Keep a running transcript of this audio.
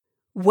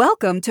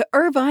Welcome to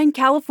Irvine,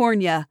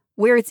 California,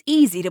 where it's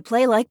easy to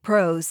play like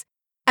pros.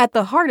 At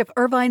the heart of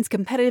Irvine's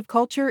competitive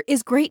culture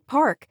is Great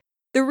Park,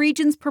 the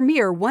region's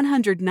premier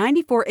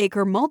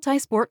 194-acre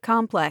multi-sport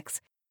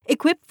complex,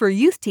 equipped for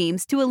youth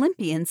teams to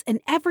Olympians and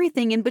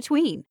everything in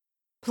between.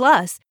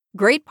 Plus,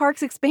 Great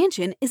Park's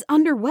expansion is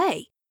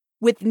underway.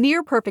 With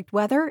near-perfect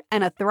weather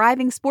and a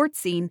thriving sports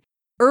scene,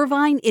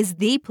 Irvine is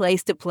the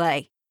place to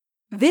play.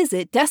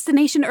 Visit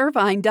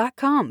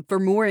DestinationIrvine.com for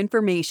more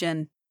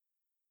information.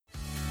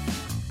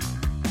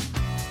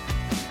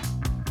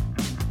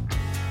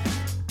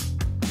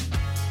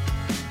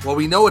 Well,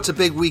 we know it's a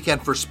big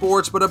weekend for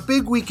sports, but a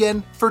big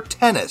weekend for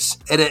tennis.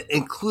 And it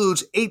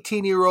includes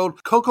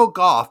 18-year-old Coco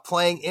Gauff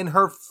playing in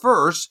her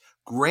first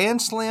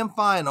Grand Slam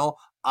final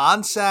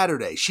on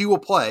Saturday. She will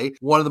play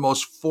one of the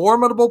most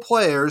formidable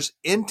players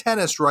in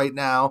tennis right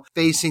now,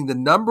 facing the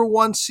number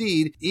one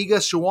seed, Iga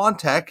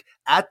Swiatek,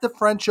 at the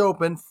French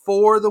Open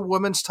for the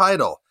women's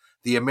title.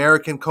 The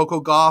American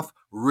Coco Gauff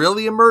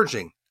really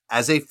emerging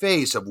as a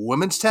face of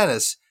women's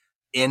tennis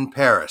in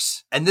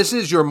Paris. And this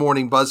is your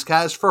morning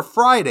buzzcast for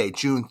Friday,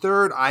 June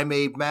 3rd. I'm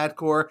Abe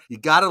Madcore. You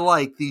gotta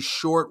like these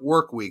short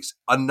work weeks.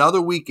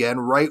 Another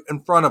weekend right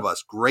in front of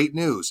us. Great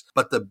news.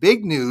 But the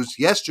big news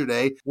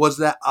yesterday was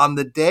that on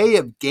the day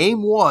of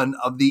Game 1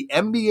 of the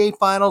NBA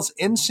Finals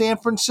in San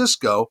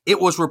Francisco, it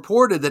was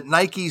reported that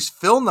Nike's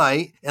Phil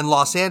Knight and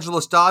Los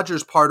Angeles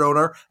Dodgers part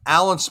owner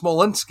Alan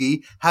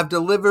Smolinski have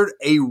delivered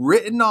a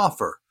written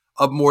offer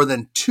of more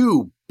than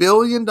 $2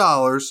 billion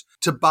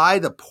to buy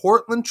the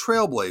Portland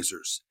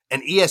Trailblazers.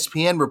 And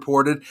ESPN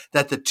reported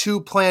that the two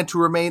plan to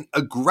remain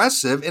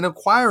aggressive in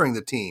acquiring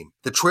the team.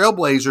 The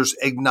Trailblazers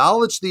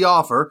acknowledged the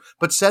offer,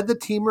 but said the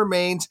team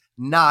remains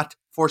not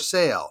for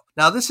sale.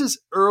 Now, this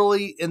is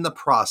early in the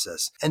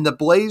process, and the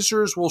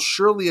Blazers will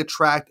surely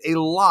attract a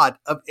lot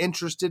of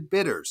interested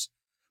bidders.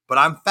 But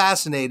I'm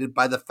fascinated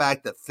by the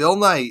fact that Phil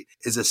Knight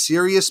is a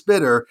serious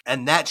bidder,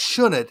 and that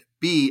shouldn't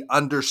be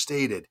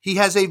understated. He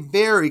has a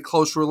very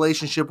close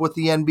relationship with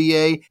the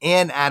NBA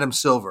and Adam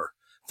Silver.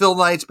 Phil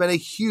Knight's been a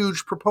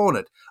huge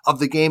proponent of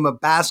the game of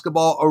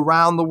basketball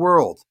around the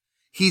world.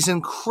 He's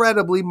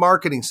incredibly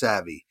marketing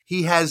savvy.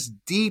 He has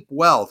deep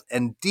wealth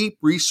and deep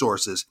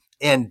resources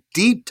and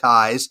deep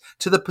ties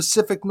to the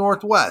Pacific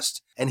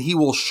Northwest, and he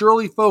will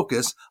surely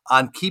focus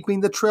on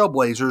keeping the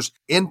Trailblazers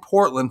in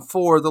Portland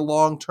for the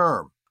long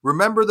term.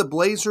 Remember, the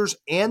Blazers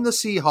and the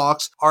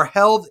Seahawks are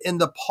held in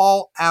the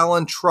Paul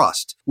Allen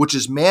Trust, which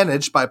is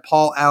managed by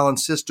Paul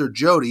Allen's sister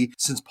Jody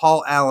since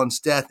Paul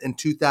Allen's death in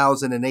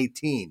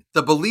 2018.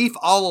 The belief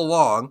all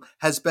along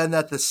has been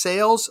that the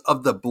sales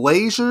of the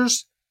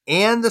Blazers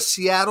and the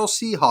Seattle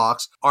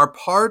Seahawks are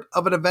part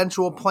of an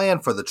eventual plan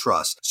for the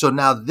trust. So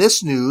now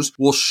this news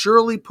will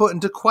surely put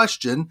into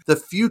question the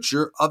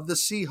future of the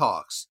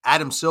Seahawks.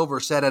 Adam Silver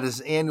said at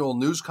his annual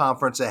news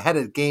conference ahead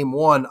of Game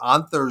 1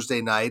 on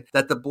Thursday night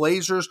that the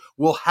Blazers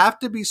will have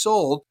to be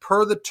sold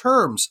per the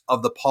terms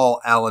of the Paul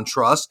Allen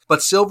Trust,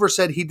 but Silver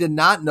said he did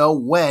not know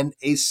when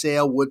a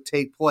sale would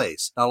take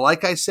place. Now,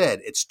 like I said,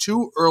 it's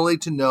too early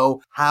to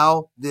know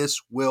how this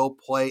will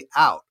play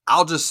out.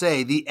 I'll just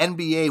say the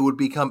NBA would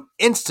become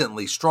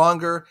instantly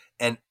stronger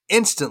and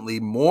instantly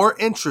more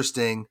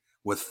interesting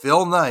with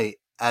Phil Knight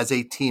as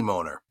a team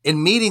owner.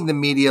 In meeting the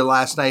media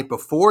last night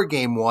before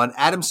Game 1,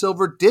 Adam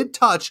Silver did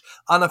touch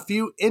on a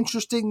few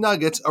interesting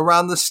nuggets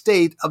around the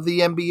state of the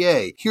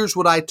NBA. Here's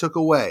what I took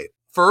away.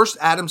 First,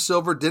 Adam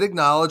Silver did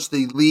acknowledge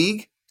the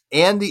league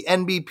and the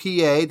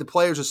NBPA, the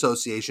Players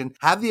Association,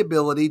 have the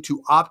ability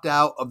to opt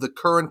out of the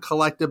current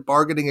collective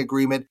bargaining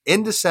agreement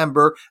in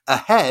December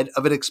ahead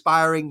of it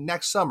expiring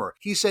next summer.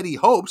 He said he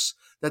hopes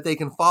that they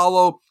can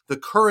follow the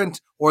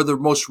current or the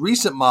most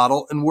recent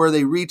model and where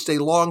they reached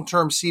a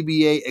long-term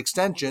CBA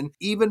extension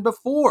even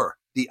before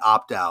the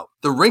opt-out.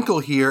 The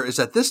wrinkle here is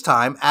that this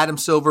time, Adam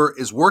Silver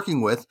is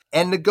working with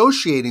and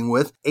negotiating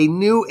with a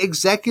new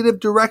executive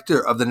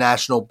director of the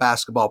National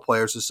Basketball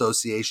Players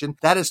Association.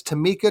 That is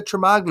Tamika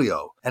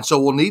Tremaglio. And so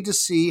we'll need to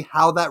see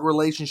how that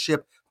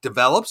relationship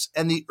develops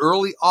and the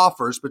early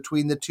offers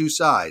between the two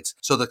sides.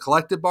 So the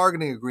collective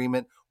bargaining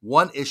agreement,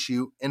 one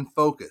issue in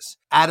focus.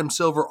 Adam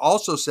Silver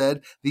also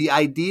said the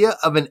idea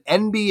of an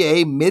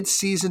NBA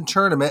midseason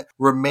tournament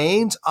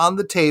remains on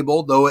the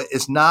table, though it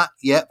is not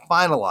yet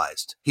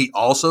finalized. He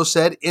also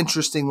said,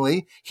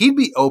 interestingly, he'd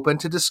be open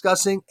to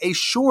discussing a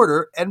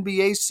shorter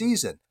NBA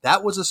season.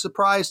 That was a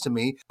surprise to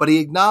me, but he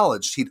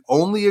acknowledged he'd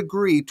only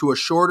agree to a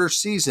shorter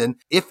season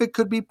if it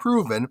could be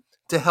proven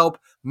to help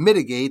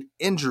mitigate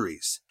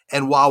injuries.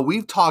 And while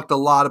we've talked a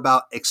lot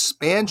about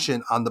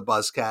expansion on the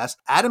Buzzcast,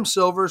 Adam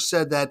Silver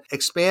said that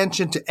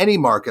expansion to any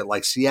market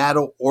like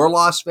Seattle or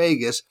Las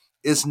Vegas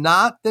is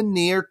not the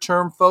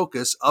near-term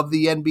focus of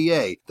the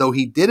NBA, though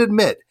he did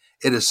admit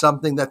it is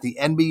something that the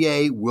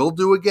NBA will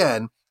do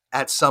again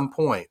at some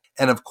point.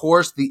 And of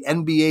course, the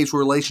NBA's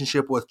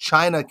relationship with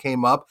China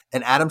came up,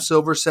 and Adam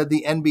Silver said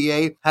the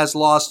NBA has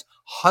lost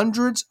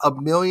hundreds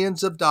of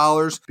millions of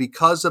dollars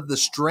because of the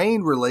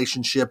strained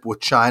relationship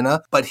with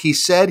China, but he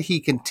said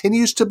he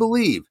continues to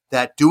believe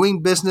that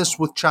doing business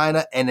with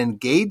China and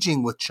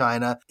engaging with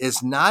China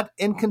is not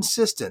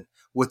inconsistent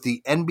with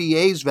the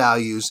NBA's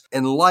values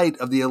in light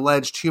of the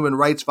alleged human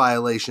rights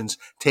violations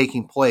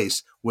taking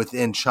place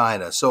within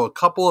China. So a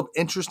couple of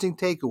interesting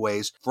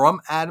takeaways from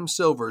Adam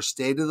Silver's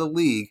State of the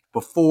League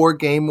before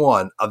Game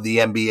 1 of the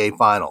NBA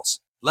Finals.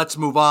 Let's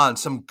move on.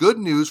 Some good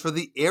news for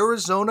the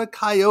Arizona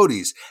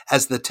Coyotes,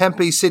 as the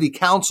Tempe City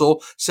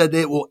Council said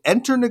they will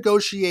enter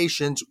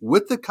negotiations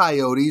with the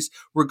Coyotes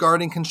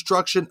regarding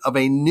construction of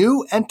a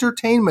new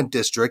entertainment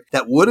district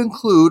that would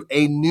include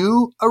a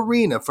new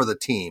arena for the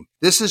team.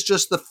 This is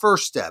just the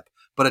first step,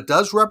 but it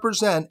does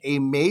represent a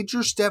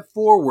major step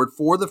forward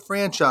for the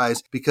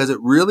franchise because it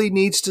really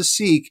needs to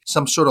seek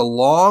some sort of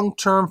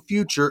long-term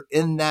future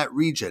in that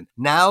region.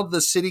 Now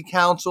the city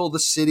council, the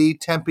city,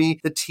 Tempe,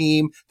 the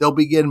team, they'll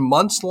begin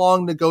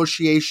months-long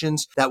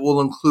negotiations that will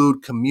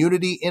include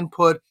community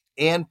input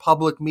and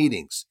public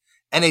meetings.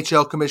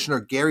 NHL Commissioner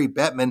Gary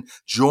Bettman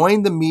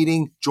joined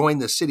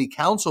the city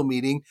council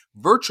meeting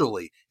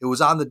virtually. It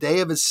was on the day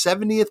of his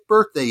 70th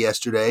birthday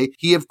yesterday.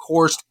 He, of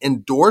course,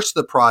 endorsed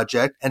the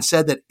project and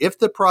said that if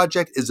the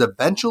project is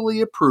eventually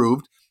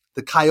approved,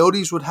 the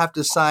Coyotes would have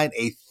to sign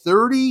a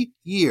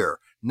 30-year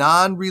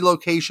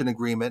non-relocation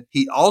agreement.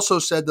 He also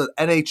said the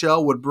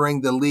NHL would bring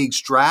the league's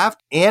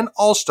draft and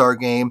All-Star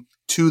game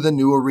to the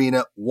new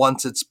arena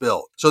once it's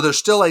built. So there's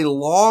still a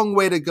long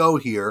way to go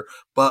here,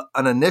 but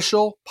an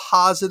initial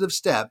positive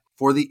step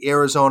for the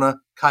Arizona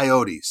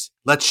Coyotes.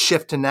 Let's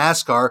shift to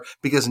NASCAR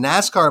because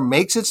NASCAR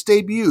makes its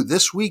debut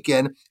this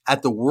weekend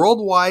at the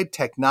Worldwide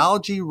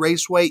Technology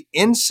Raceway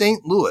in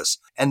St. Louis,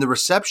 and the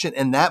reception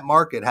in that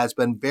market has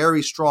been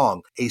very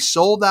strong. A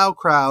sold-out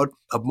crowd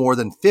of more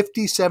than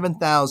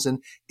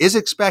 57,000 is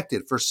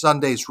expected for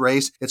Sunday's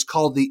race. It's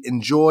called the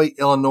Enjoy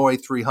Illinois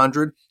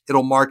 300.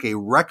 It'll mark a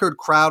record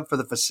crowd for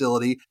the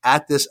facility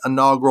at this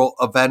inaugural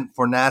event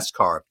for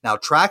NASCAR. Now,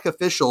 track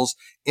officials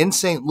in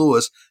St.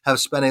 Louis have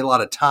spent a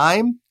lot of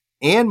time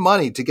and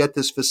money to get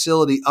this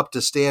facility up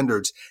to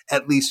standards.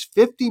 At least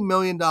 $50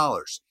 million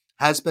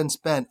has been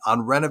spent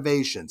on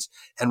renovations.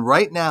 And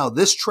right now,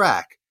 this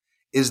track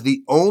is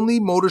the only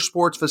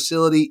motorsports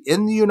facility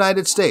in the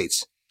United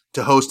States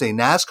to host a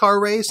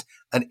NASCAR race,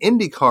 an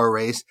IndyCar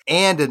race,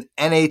 and an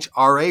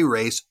NHRA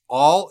race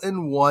all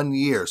in 1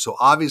 year. So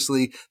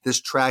obviously,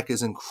 this track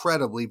is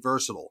incredibly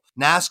versatile.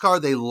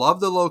 NASCAR, they love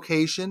the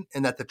location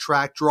and that the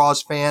track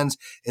draws fans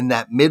in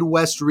that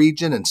Midwest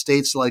region and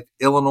states like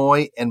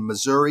Illinois and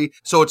Missouri.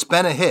 So it's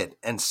been a hit,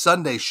 and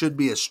Sunday should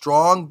be a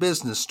strong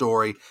business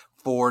story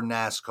for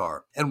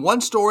NASCAR. And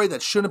one story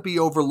that shouldn't be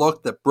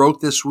overlooked that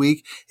broke this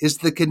week is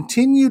the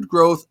continued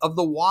growth of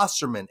the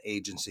Wasserman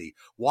Agency.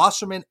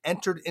 Wasserman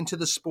entered into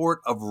the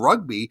sport of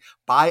rugby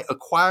by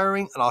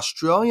acquiring an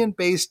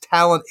Australian-based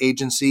talent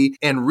agency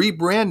and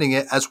rebranding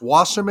it as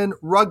Wasserman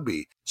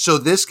Rugby. So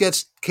this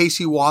gets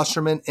Casey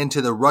Wasserman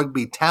into the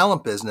rugby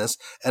talent business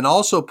and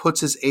also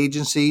puts his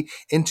agency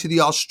into the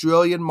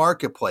Australian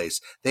marketplace.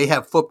 They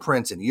have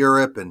footprints in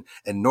Europe and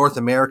North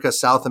America,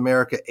 South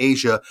America,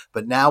 Asia,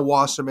 but now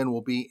Wasserman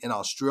will be in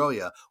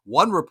Australia.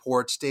 One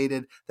report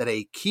stated that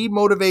a key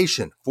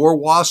motivation for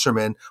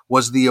Wasserman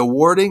was the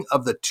awarding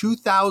of the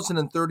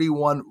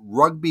 2031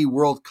 Rugby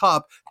World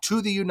Cup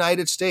to the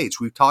United States.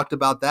 We've talked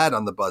about that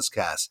on the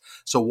Buzzcast.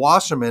 So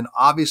Wasserman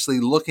obviously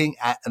looking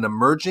at an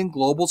emerging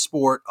global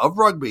sport of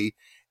rugby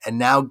and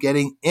now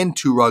getting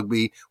into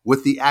rugby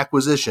with the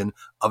acquisition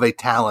of a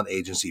talent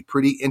agency.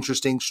 Pretty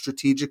interesting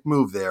strategic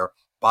move there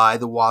by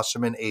the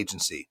Wasserman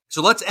Agency.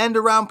 So let's end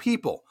around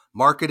people.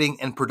 Marketing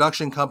and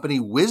production company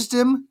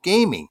Wisdom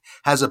Gaming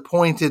has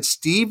appointed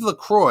Steve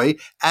LaCroix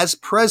as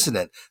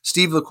president.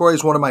 Steve LaCroix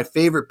is one of my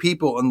favorite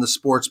people in the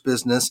sports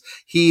business.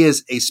 He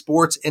is a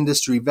sports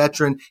industry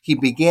veteran. He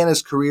began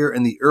his career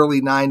in the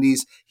early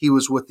 90s. He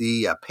was with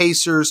the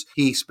Pacers.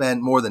 He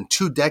spent more than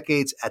 2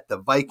 decades at the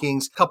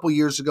Vikings. A couple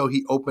years ago,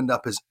 he opened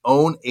up his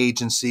own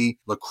agency,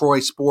 LaCroix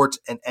Sports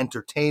and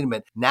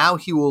Entertainment. Now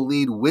he will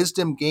lead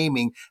Wisdom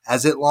Gaming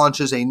as it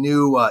launches a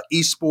new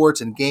esports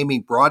and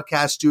gaming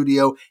broadcast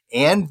studio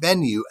and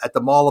venue at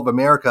the Mall of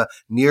America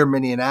near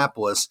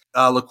Minneapolis.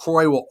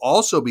 LaCroix will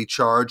also be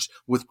charged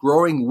with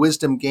growing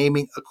Wisdom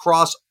Gaming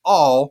across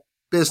all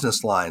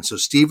business lines. So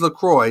Steve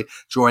LaCroix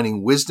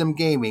joining Wisdom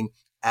Gaming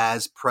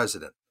as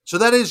president. So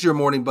that is your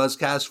Morning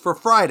Buzzcast for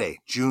Friday,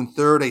 June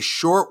 3rd, a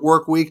short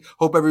work week.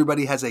 Hope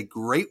everybody has a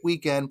great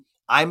weekend.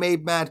 I'm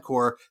Abe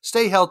Madkour.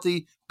 Stay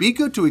healthy, be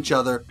good to each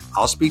other.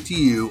 I'll speak to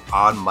you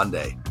on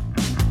Monday.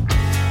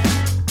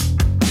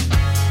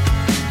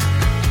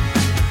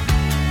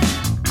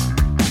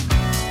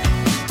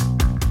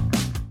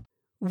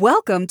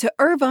 Welcome to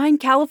Irvine,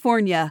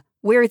 California,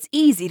 where it's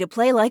easy to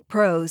play like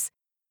pros.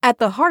 At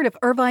the heart of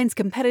Irvine's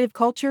competitive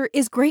culture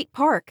is Great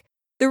Park,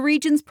 the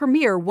region's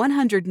premier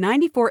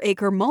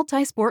 194-acre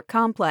multi-sport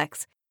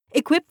complex,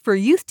 equipped for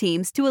youth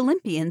teams to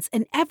Olympians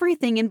and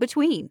everything in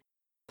between.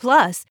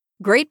 Plus,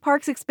 Great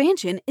Park's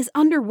expansion is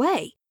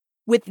underway.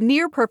 With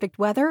near-perfect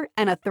weather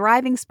and a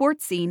thriving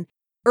sports scene,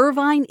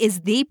 Irvine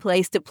is the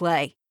place to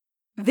play.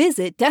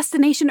 Visit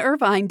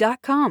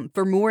DestinationIrvine.com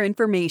for more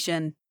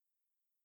information.